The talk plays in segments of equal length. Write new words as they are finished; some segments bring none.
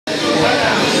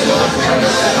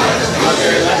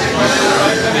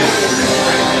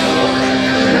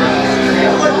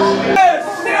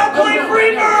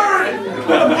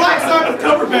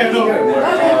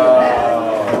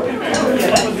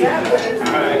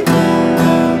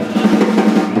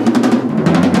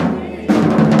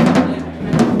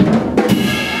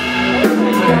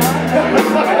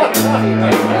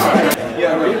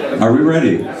Are we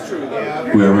ready?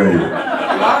 We are ready.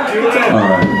 All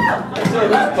right.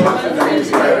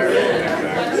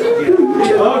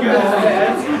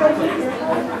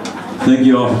 Thank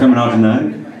you all for coming out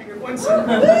tonight.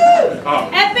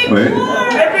 Epic Wait.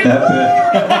 Epic.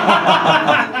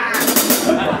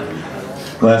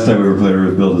 Last time we were playing, we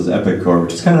were billed as Erik Core,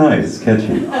 which is kind of nice. It's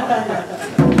catchy.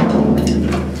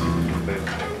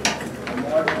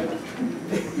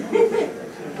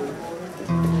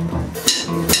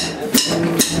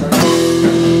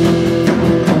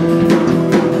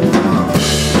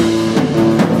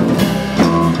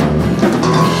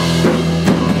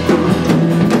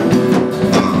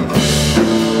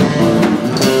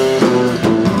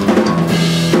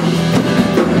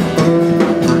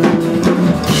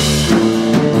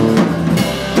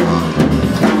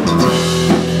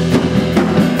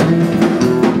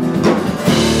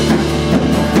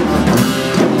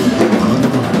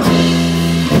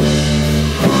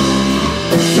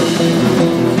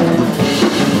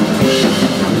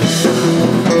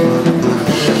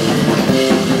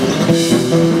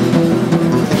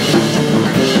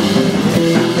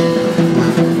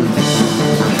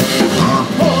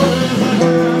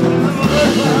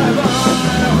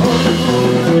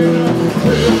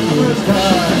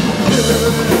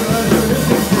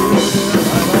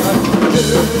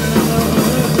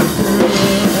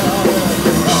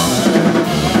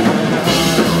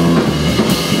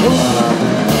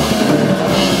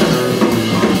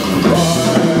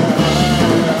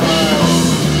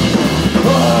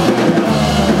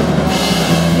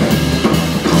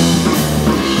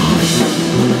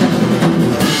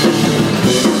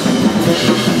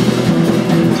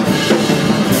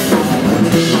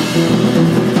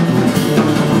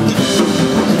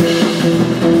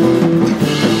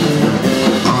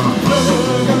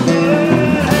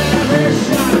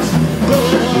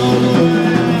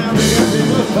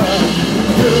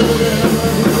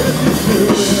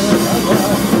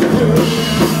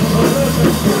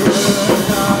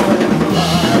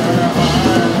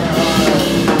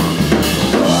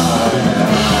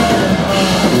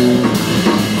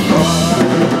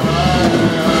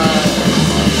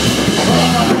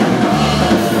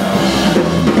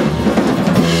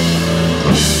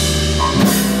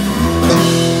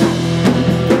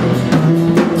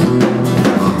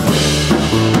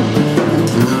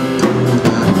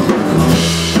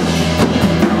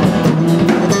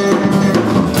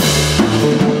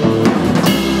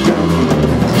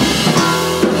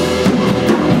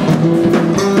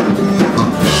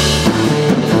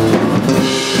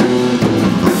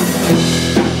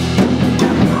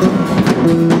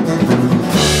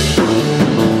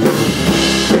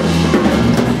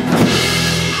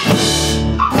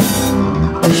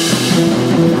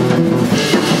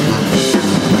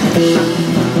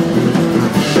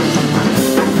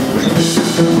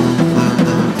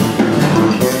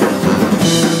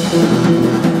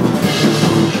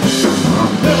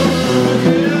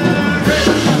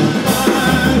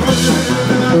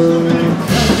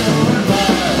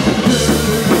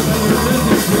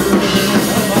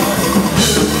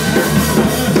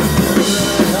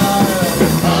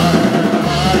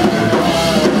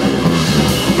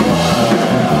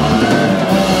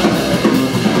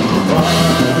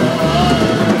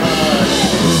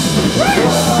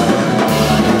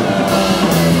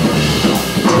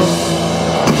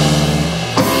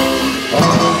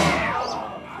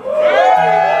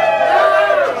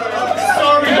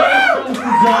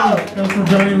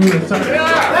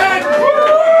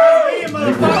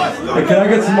 Hey, can I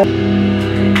get some more?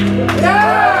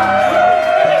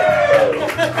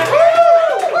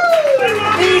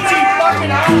 Easy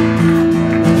fucking out.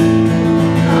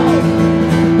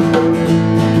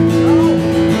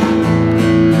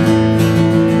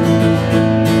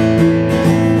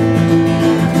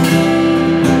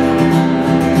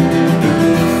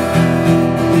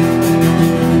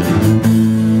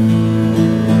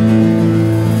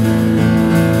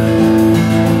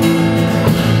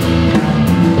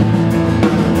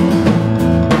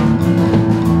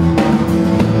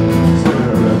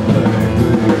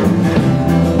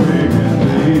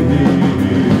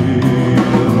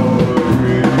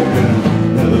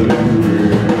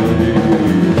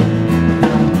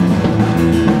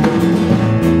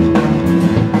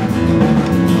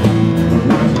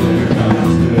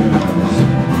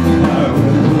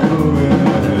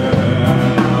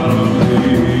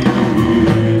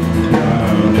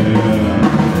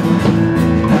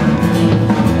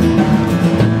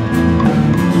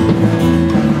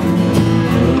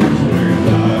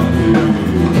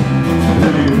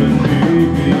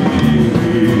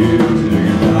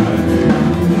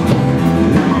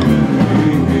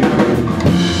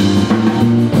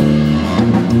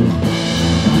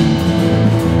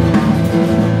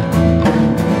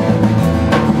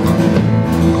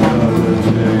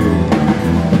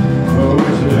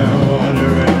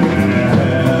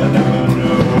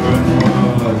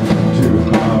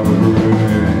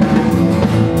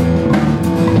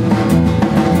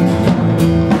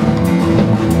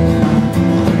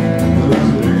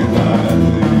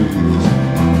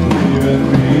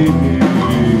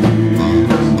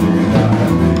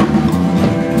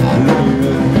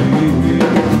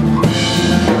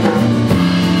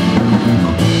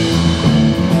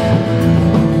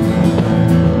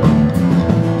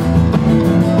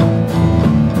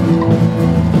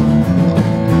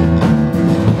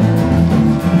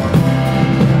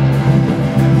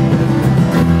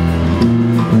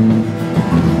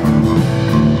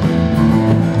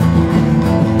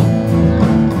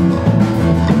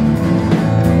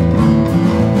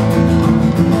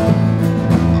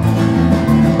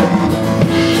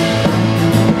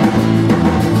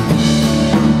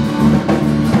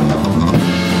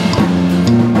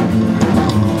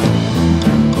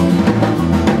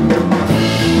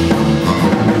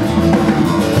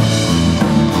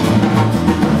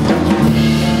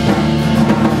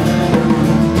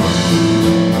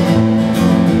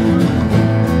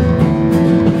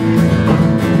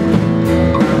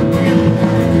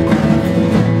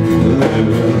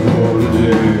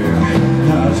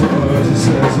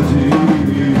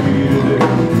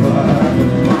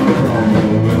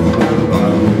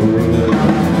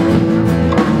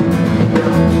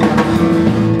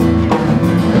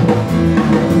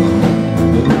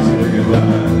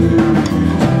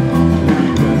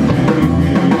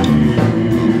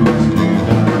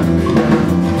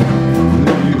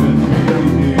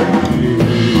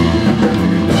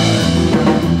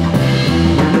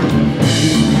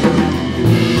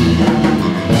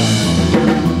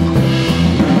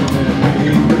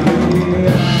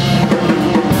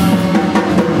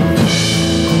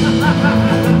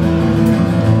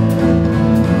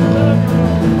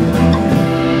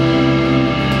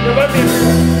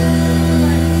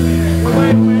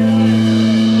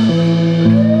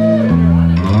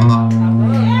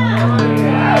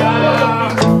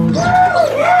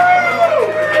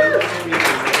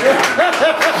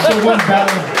 one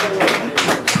battle.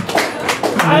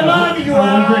 I love you,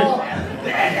 Al.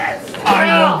 I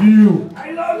love you.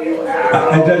 I love you,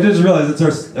 Al. I just realized it's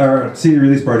our CD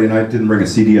release party, and I didn't bring a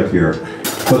CD up here.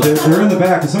 But they're in the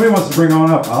back. If somebody wants to bring on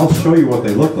up, I'll show you what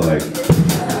they look like.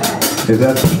 If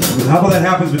how about that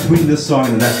happens between this song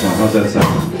and the next one? How's that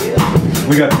sound?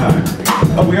 We got time.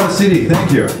 Oh, we got a CD.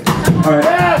 Thank you. All right.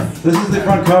 Yes. This is the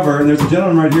front cover, and there's a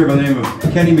gentleman right here by the name of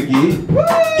Kenny McGee.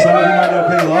 Some of you might know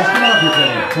Kenny Lost. Come on up here,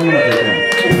 Kenny. Come on up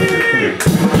here, Kenny.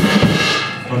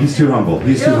 Oh, he's too humble.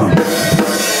 He's too humble.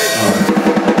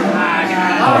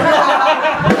 All right.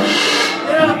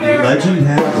 Legend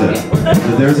has it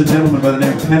that there's a gentleman by the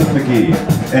name of Kenny McGee,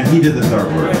 and he did this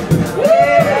artwork.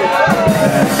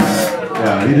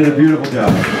 Yeah, he did a beautiful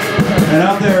job. And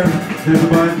out there's a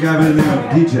guy by the name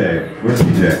of DJ. Where's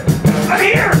DJ? I'm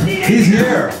here. He's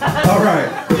here. All right.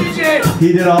 DJ.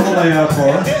 He did all the layout for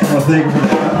us. Well, thank you for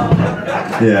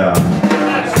that. Yeah.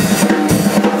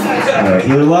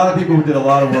 There's a lot of people who did a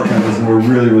lot of work on this, and we're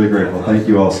really, really grateful. Thank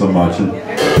you all so much. And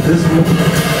this one,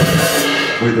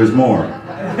 wait, there's more.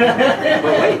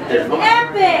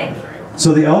 Epic!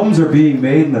 So the albums are being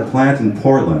made in a plant in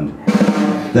Portland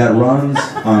that runs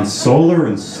on solar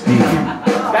and steam.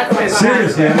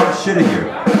 Seriously, I'm not shitting you.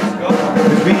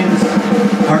 Which means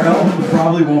our albums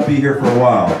probably won't be here for a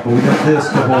while, but we have this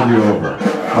to hold you over.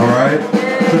 Alright?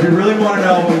 So if you really want an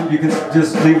album, you can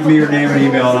just leave me your name and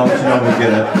email and I'll let you know when we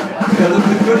get it. Because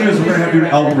the good news is we're going to have to do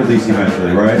an album release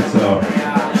eventually, right? So,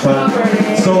 but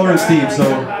solar and steam, so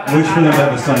wish for them to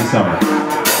have a sunny summer.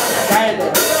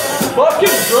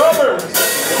 Fucking drummers.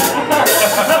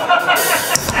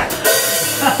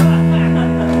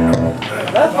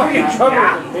 That's fucking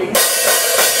drummers.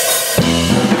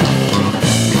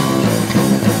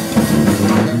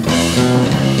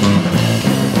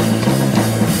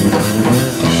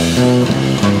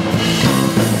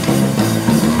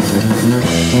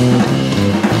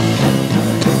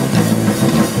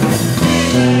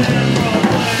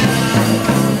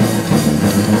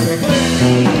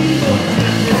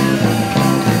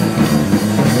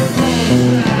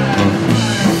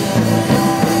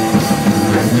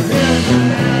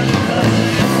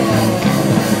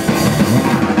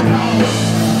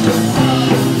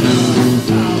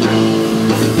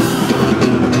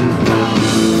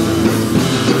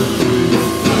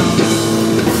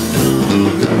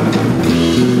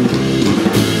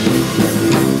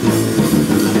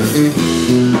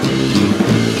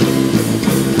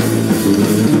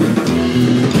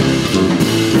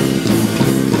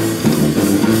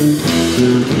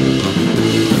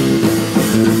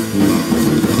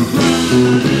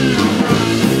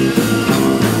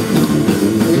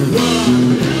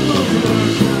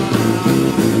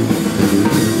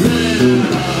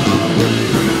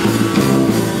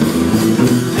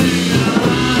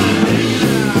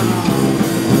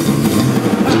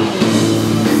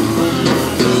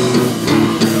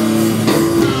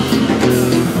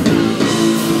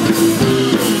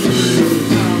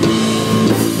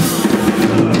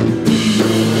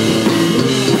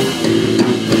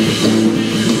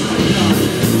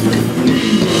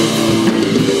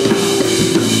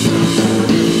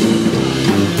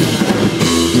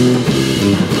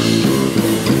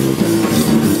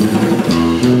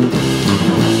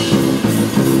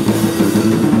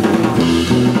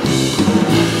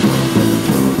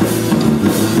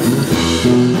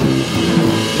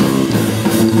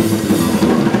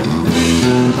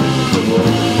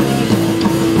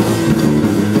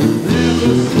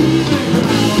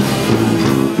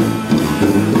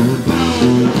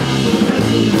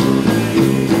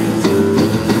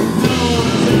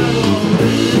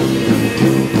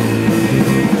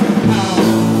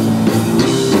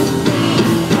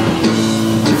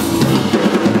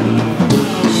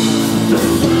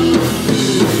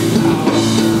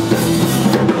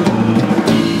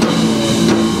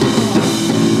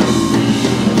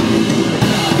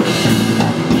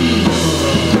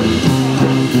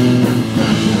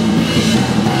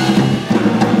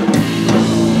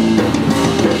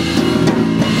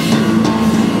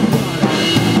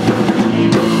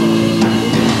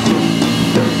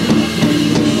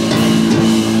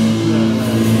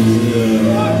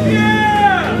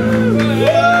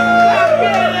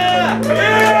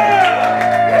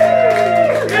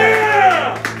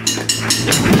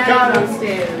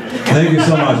 Thank you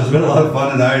so much. It's been a lot of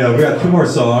fun tonight. We got 2 more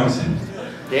songs.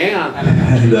 Damn. And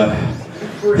I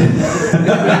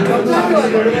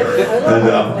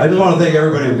just want to thank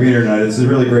everybody for being here tonight. It's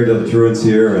really great to have the Truants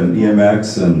here and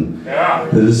EMX, and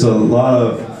there's just a lot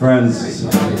of friends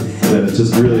that it's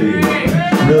just really, really great to see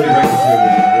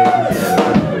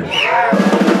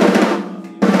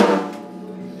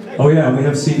everybody. Oh yeah, we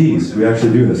have CDs. We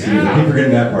actually do have CDs. I keep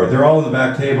forgetting that part. They're all in the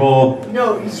back table.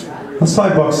 No, he's... That's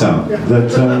 $5 now.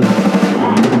 That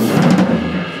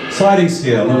sliding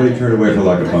scale. Nobody turned away for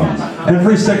lack of funds. And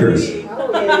free stickers.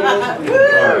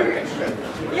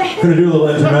 Gonna do a little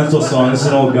instrumental song. This is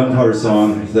an old Gunpowder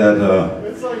song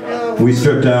that we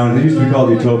stripped down. It used to be called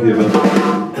Utopia,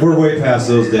 but we're way past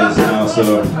those days now.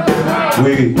 So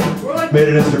we made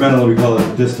an instrumental. We call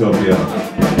it Dystopia.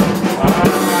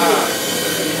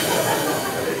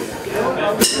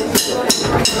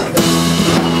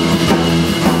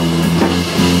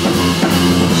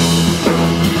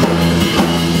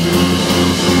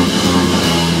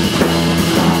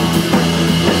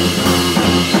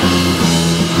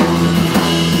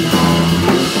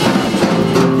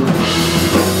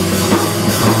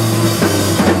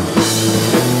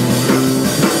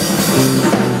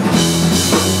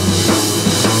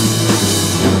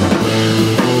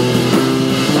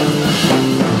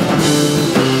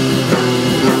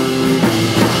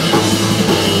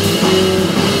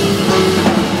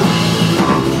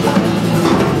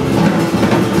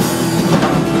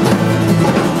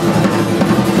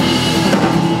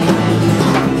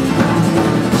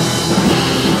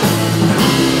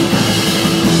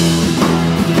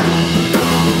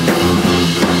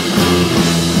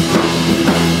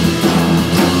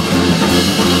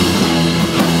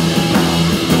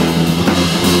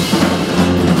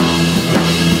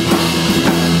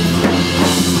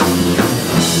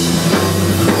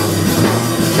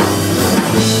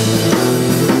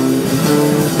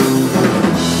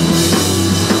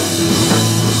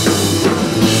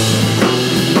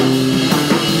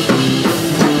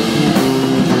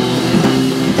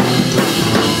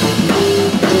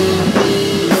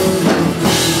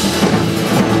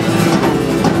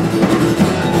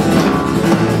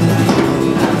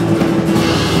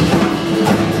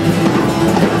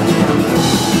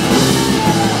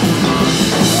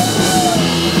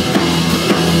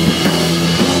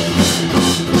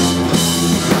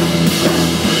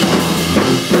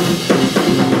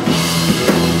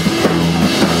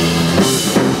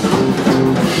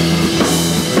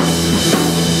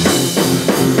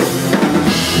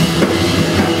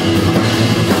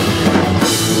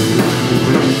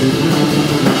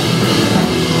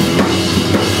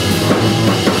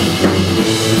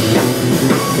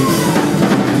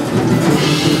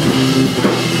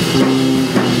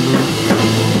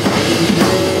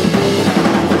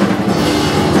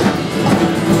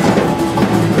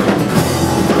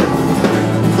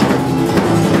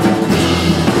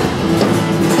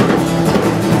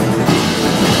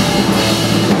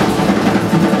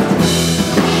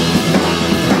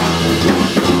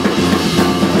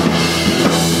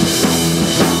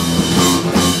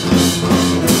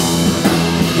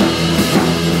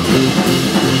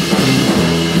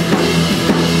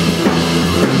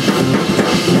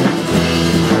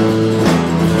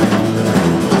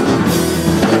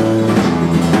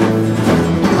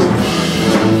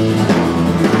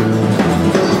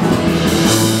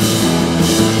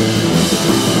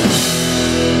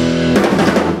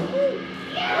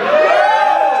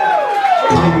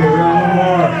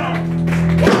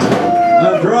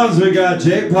 We got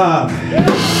J-Pop. On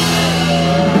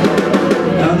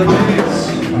the bass.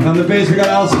 On the bass we got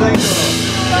Al Stenko.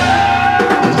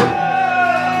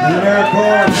 And Erik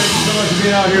Core. Thank you so much for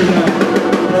being out here tonight.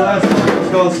 The last song is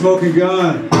called Smoking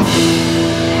Gun.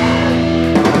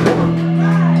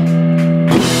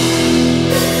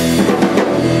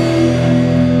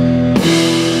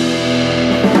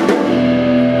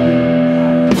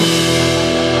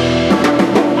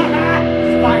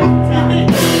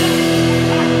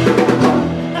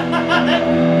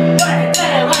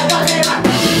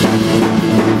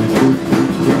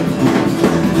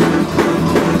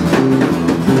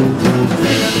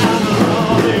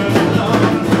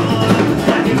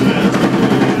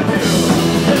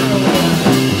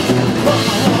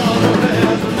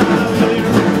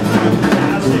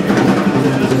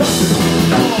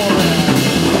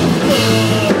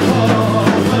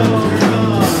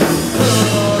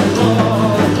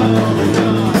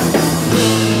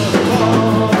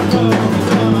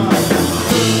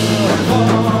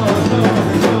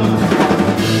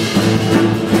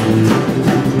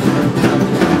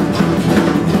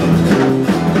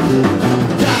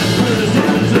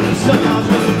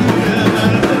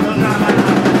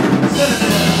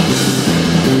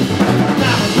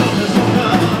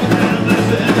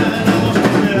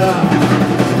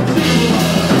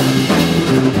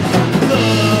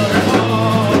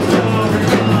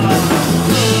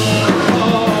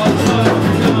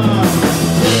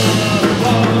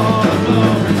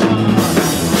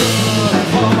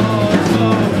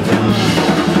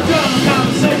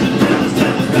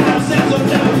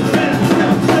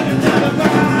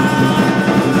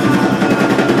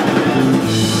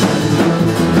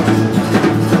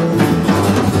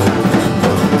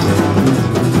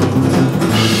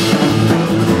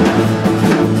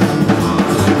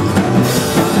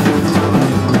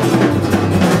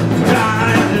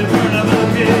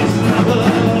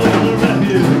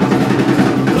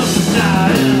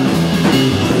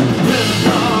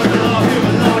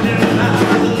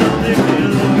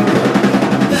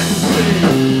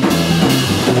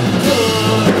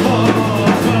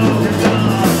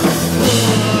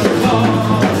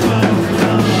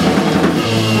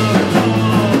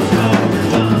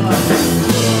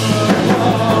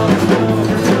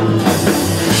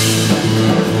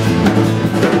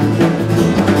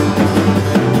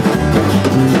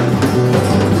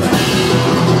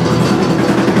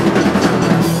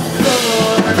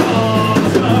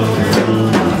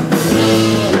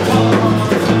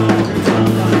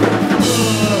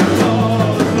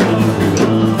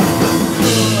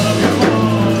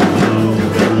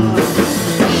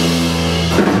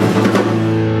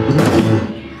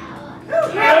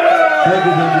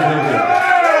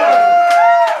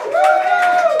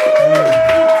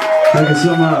 Thank you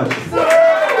so much.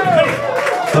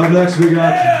 Up next we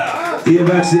got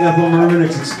EMX, the Ethel Merman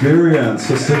Experience.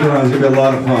 So stick around, it's gonna be a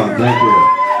lot of fun. Thank you.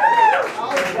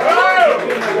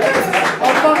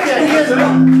 Oh, fuck yeah, he is.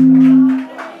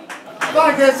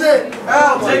 Fuck, that's it.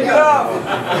 Al, take it off.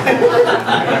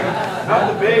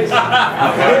 Not the bass.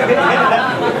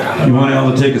 You want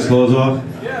Al to take his clothes off?